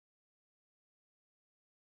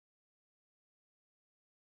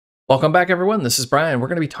Welcome back, everyone. This is Brian. We're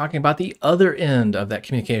going to be talking about the other end of that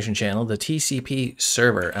communication channel, the TCP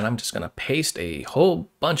server. And I'm just going to paste a whole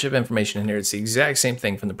bunch of information in here. It's the exact same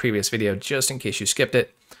thing from the previous video, just in case you skipped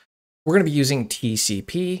it. We're going to be using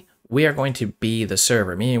TCP. We are going to be the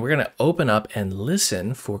server, meaning we're going to open up and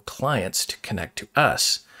listen for clients to connect to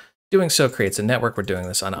us. Doing so creates a network. We're doing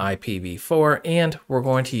this on IPv4, and we're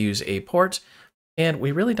going to use a port. And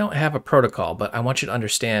we really don't have a protocol, but I want you to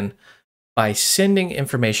understand by sending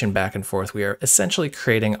information back and forth, we are essentially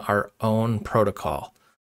creating our own protocol.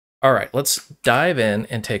 All right, let's dive in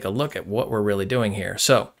and take a look at what we're really doing here.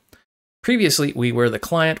 So previously, we were the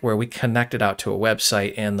client where we connected out to a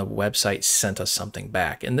website and the website sent us something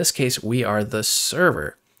back. In this case, we are the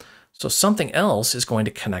server. So something else is going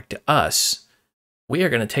to connect to us. We are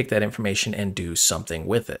going to take that information and do something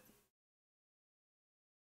with it.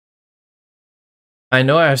 I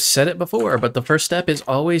know I've said it before, but the first step is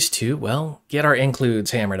always to, well, get our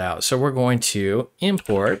includes hammered out. So we're going to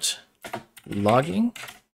import logging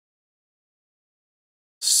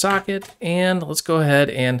socket, and let's go ahead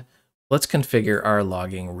and let's configure our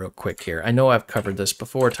logging real quick here. I know I've covered this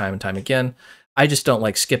before time and time again. I just don't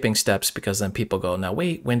like skipping steps because then people go, now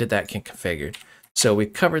wait, when did that get configured? So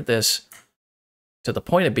we've covered this to the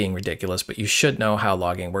point of being ridiculous, but you should know how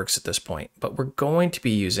logging works at this point. But we're going to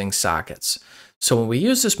be using sockets. So when we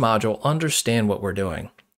use this module, understand what we're doing.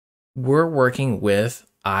 We're working with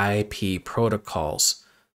IP protocols.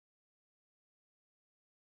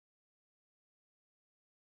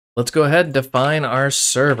 Let's go ahead and define our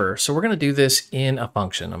server. So we're going to do this in a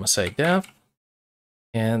function. I'm going to say def,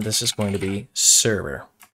 and this is going to be server.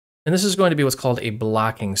 And this is going to be what's called a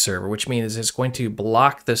blocking server, which means it's going to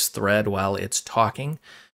block this thread while it's talking.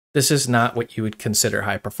 This is not what you would consider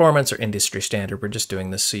high performance or industry standard. We're just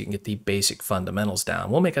doing this so you can get the basic fundamentals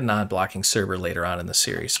down. We'll make a non-blocking server later on in the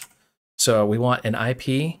series. So we want an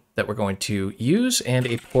IP that we're going to use and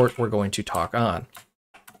a port we're going to talk on.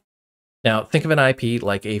 Now, think of an IP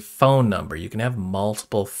like a phone number. You can have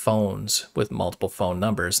multiple phones with multiple phone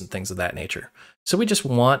numbers and things of that nature. So we just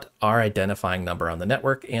want our identifying number on the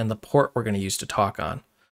network and the port we're going to use to talk on.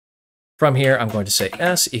 From here, I'm going to say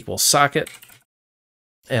s equals socket.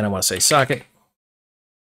 And I want to say socket.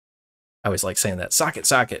 I always like saying that. Socket,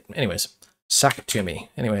 socket. Anyways, socket to me.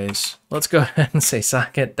 Anyways, let's go ahead and say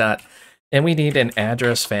socket dot. And we need an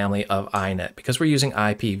address family of INET because we're using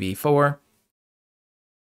IPv4.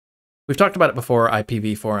 We've talked about it before.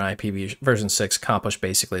 IPv4 and IPv version 6 accomplish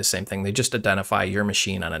basically the same thing. They just identify your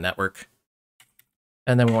machine on a network.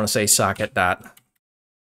 And then we want to say socket dot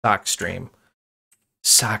sock stream.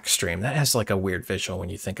 Sock stream. That has like a weird visual when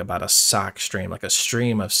you think about a sock stream, like a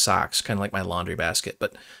stream of socks, kind of like my laundry basket.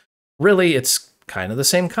 But really, it's kind of the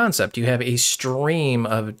same concept. You have a stream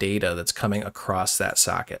of data that's coming across that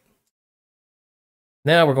socket.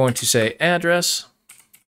 Now we're going to say address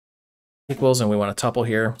equals, and we want a tuple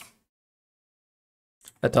here.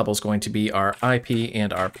 That tuple is going to be our IP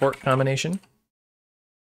and our port combination.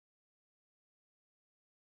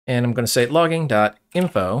 And I'm going to say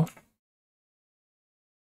logging.info.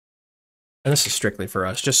 And this is strictly for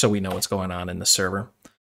us, just so we know what's going on in the server.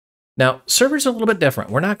 Now, server's a little bit different.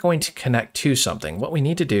 We're not going to connect to something. What we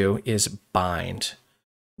need to do is bind.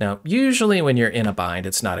 Now, usually when you're in a bind,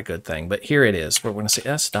 it's not a good thing, but here it is. We're going to say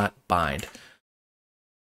s.bind.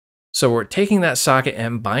 So we're taking that socket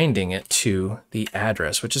and binding it to the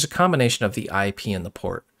address, which is a combination of the IP and the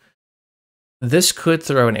port. This could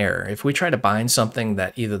throw an error. If we try to bind something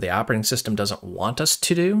that either the operating system doesn't want us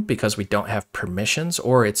to do because we don't have permissions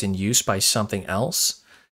or it's in use by something else,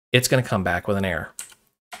 it's going to come back with an error.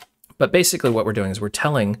 But basically what we're doing is we're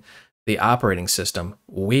telling the operating system,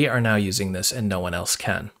 we are now using this and no one else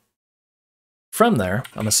can. From there,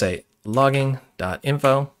 I'm going to say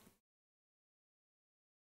logging.info.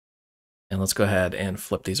 And let's go ahead and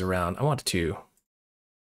flip these around. I want to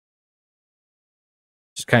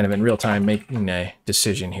just kind of in real time making a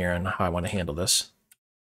decision here on how I want to handle this.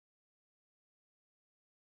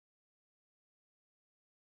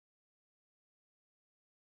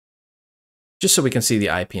 Just so we can see the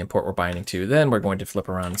IP and port we're binding to, then we're going to flip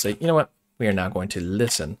around and say, you know what, we are now going to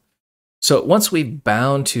listen. So once we've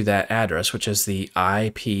bound to that address, which is the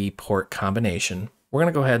IP port combination, we're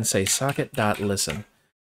going to go ahead and say socket.listen.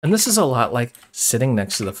 And this is a lot like sitting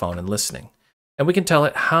next to the phone and listening. And we can tell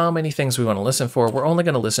it how many things we want to listen for. We're only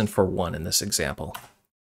going to listen for one in this example.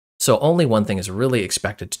 So only one thing is really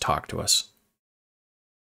expected to talk to us.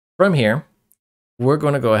 From here, we're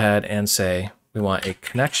going to go ahead and say we want a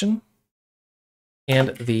connection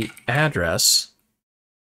and the address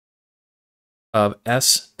of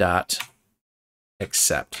s.accept.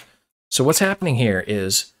 So what's happening here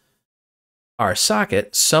is our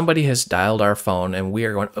socket, somebody has dialed our phone and we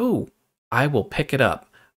are going, oh, I will pick it up.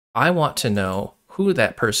 I want to know who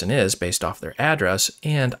that person is based off their address,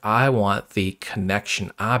 and I want the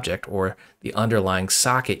connection object or the underlying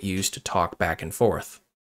socket used to talk back and forth.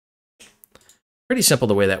 Pretty simple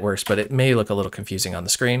the way that works, but it may look a little confusing on the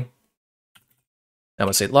screen. I'm going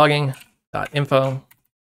to say logging.info.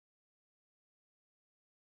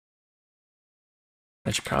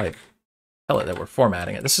 I should probably tell it that we're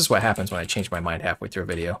formatting it. This is what happens when I change my mind halfway through a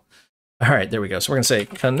video. All right, there we go. So we're going to say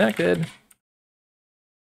connected.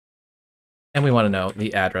 And we want to know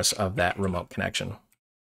the address of that remote connection.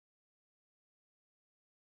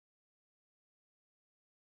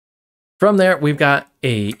 From there, we've got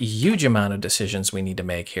a huge amount of decisions we need to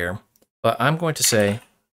make here. But I'm going to say,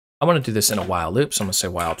 I want to do this in a while loop. So I'm going to say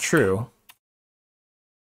while true.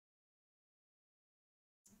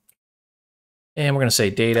 And we're going to say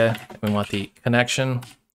data. We want the connection. I'm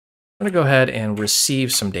going to go ahead and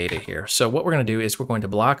receive some data here. So what we're going to do is we're going to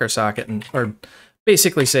block our socket or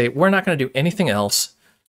basically say we're not going to do anything else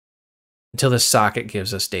until this socket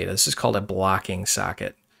gives us data. This is called a blocking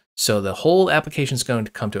socket. So the whole application is going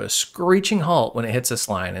to come to a screeching halt when it hits this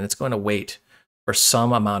line, and it's going to wait for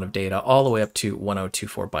some amount of data all the way up to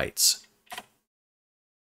 1024 bytes.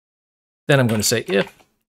 Then I'm going to say if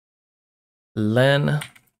len, and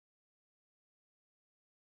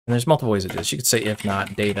there's multiple ways to do this. You could say if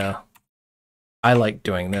not data. I like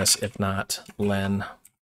doing this. If not len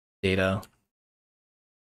data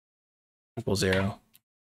equals 0.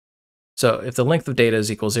 So if the length of data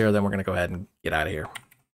is equal 0, then we're going to go ahead and get out of here.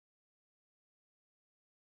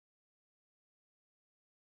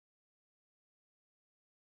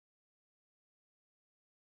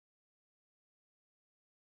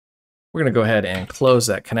 We're going to go ahead and close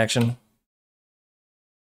that connection.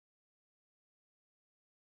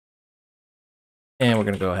 And we're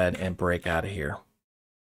going to go ahead and break out of here.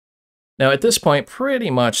 Now at this point,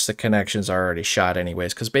 pretty much the connections are already shot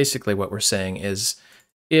anyways, because basically what we're saying is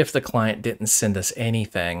if the client didn't send us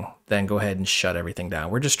anything, then go ahead and shut everything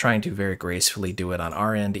down. We're just trying to very gracefully do it on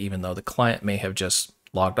our end, even though the client may have just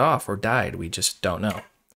logged off or died. We just don't know.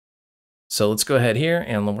 So let's go ahead here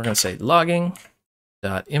and we're going to say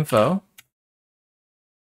logging.info.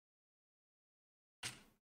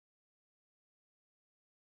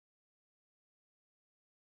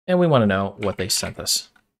 And we want to know what they sent us.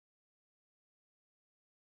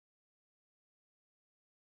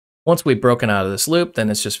 Once we've broken out of this loop, then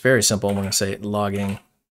it's just very simple. We're going to say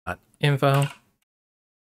logging.info.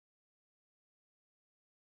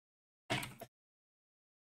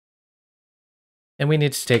 And we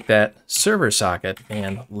need to take that server socket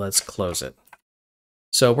and let's close it.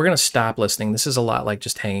 So we're going to stop listening. This is a lot like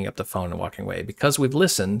just hanging up the phone and walking away. Because we've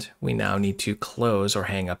listened, we now need to close or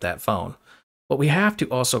hang up that phone. But we have to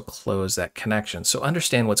also close that connection. So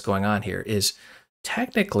understand what's going on here is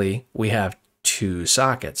technically we have two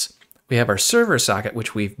sockets. We have our server socket,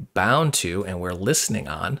 which we've bound to and we're listening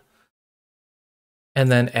on. And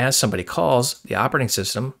then as somebody calls, the operating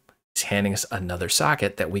system is handing us another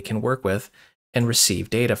socket that we can work with and receive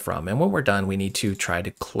data from. And when we're done, we need to try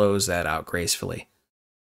to close that out gracefully.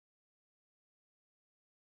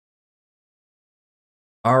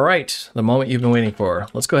 All right, the moment you've been waiting for.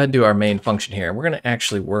 Let's go ahead and do our main function here. We're going to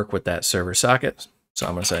actually work with that server socket. So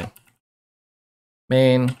I'm going to say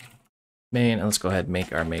main, and let's go ahead and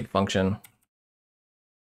make our main function.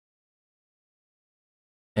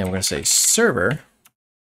 And we're going to say server,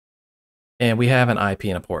 and we have an IP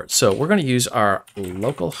and a port. So we're going to use our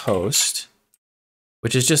local host,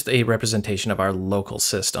 which is just a representation of our local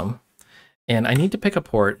system. And I need to pick a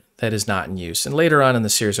port that is not in use. And later on in the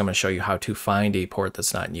series, I'm going to show you how to find a port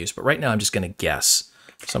that's not in use. But right now, I'm just going to guess.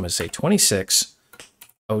 So I'm going to say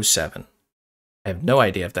 2607. I have no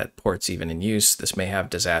idea if that port's even in use. This may have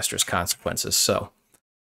disastrous consequences. So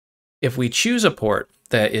if we choose a port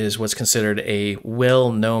that is what's considered a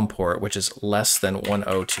well-known port, which is less than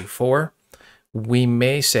 1024, we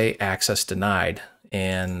may say access denied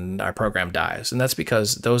and our program dies. And that's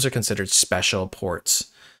because those are considered special ports.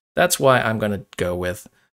 That's why I'm going to go with,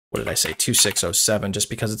 what did I say, 2607, just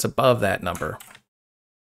because it's above that number.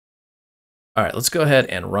 All right, let's go ahead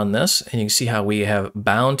and run this. And you can see how we have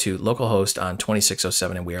bound to localhost on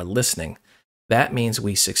 2607 and we are listening. That means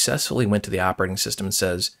we successfully went to the operating system and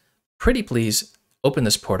says, pretty please open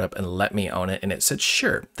this port up and let me own it. And it said,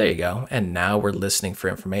 sure, there you go. And now we're listening for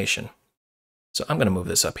information. So I'm going to move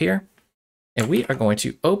this up here. And we are going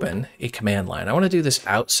to open a command line. I want to do this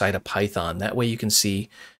outside of Python. That way you can see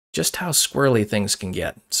just how squirrely things can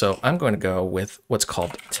get. So I'm going to go with what's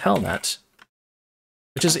called telnet,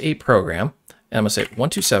 which is a program. And I'm going to say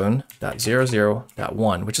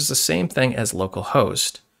 127.00.1, which is the same thing as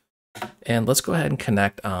localhost. And let's go ahead and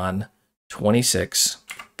connect on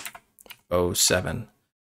 2607.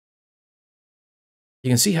 You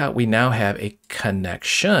can see how we now have a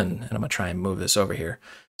connection. And I'm going to try and move this over here.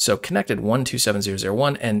 So connected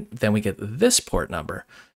 127.0.0.1, and then we get this port number.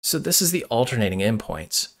 So this is the alternating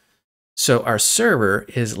endpoints. So our server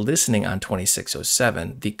is listening on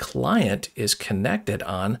 2607. The client is connected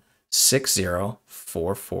on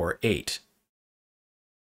 60448.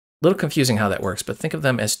 A little confusing how that works, but think of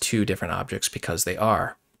them as two different objects because they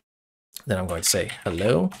are. Then I'm going to say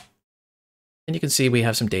hello. And you can see we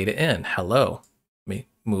have some data in. Hello. Let me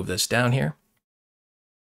move this down here.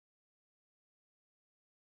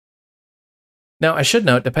 Now, I should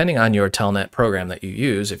note, depending on your telnet program that you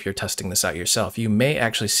use, if you're testing this out yourself, you may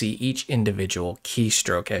actually see each individual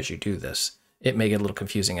keystroke as you do this. It may get a little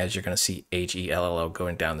confusing as you're going to see HELLO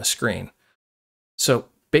going down the screen. So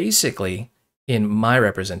basically, in my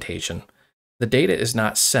representation, the data is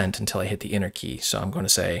not sent until I hit the enter key. So I'm going to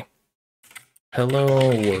say, hello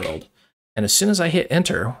world. And as soon as I hit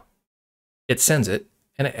enter, it sends it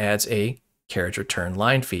and it adds a carriage return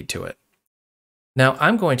line feed to it. Now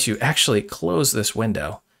I'm going to actually close this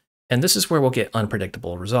window, and this is where we'll get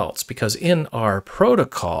unpredictable results, because in our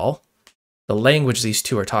protocol, the language these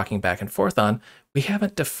two are talking back and forth on, we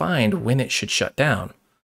haven't defined when it should shut down.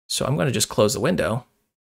 So I'm going to just close the window,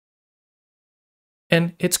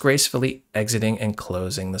 and it's gracefully exiting and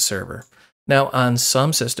closing the server. Now on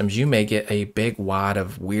some systems, you may get a big wad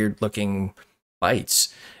of weird looking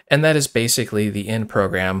bytes, and that is basically the end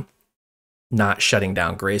program not shutting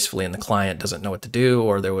down gracefully and the client doesn't know what to do,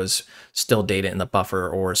 or there was still data in the buffer,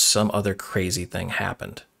 or some other crazy thing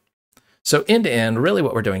happened. So end to end, really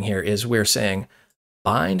what we're doing here is we're saying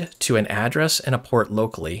bind to an address and a port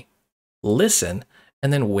locally, listen,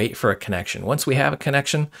 and then wait for a connection. Once we have a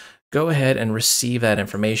connection, go ahead and receive that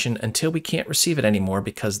information until we can't receive it anymore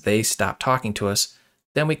because they stop talking to us.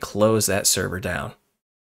 Then we close that server down.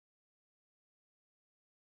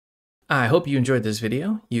 I hope you enjoyed this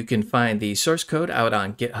video. You can find the source code out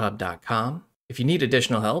on github.com. If you need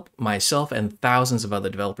additional help, myself and thousands of other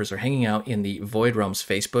developers are hanging out in the Void Realms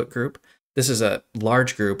Facebook group. This is a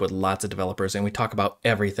large group with lots of developers, and we talk about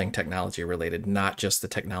everything technology related, not just the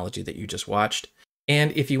technology that you just watched.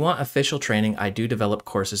 And if you want official training, I do develop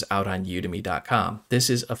courses out on udemy.com. This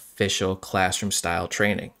is official classroom style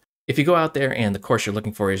training. If you go out there and the course you're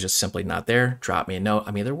looking for is just simply not there, drop me a note.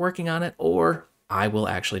 I'm either working on it or I will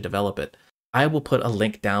actually develop it. I will put a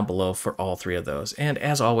link down below for all three of those. And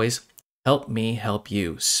as always, help me help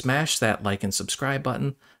you. Smash that like and subscribe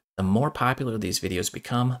button. The more popular these videos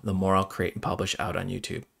become, the more I'll create and publish out on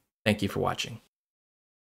YouTube. Thank you for watching.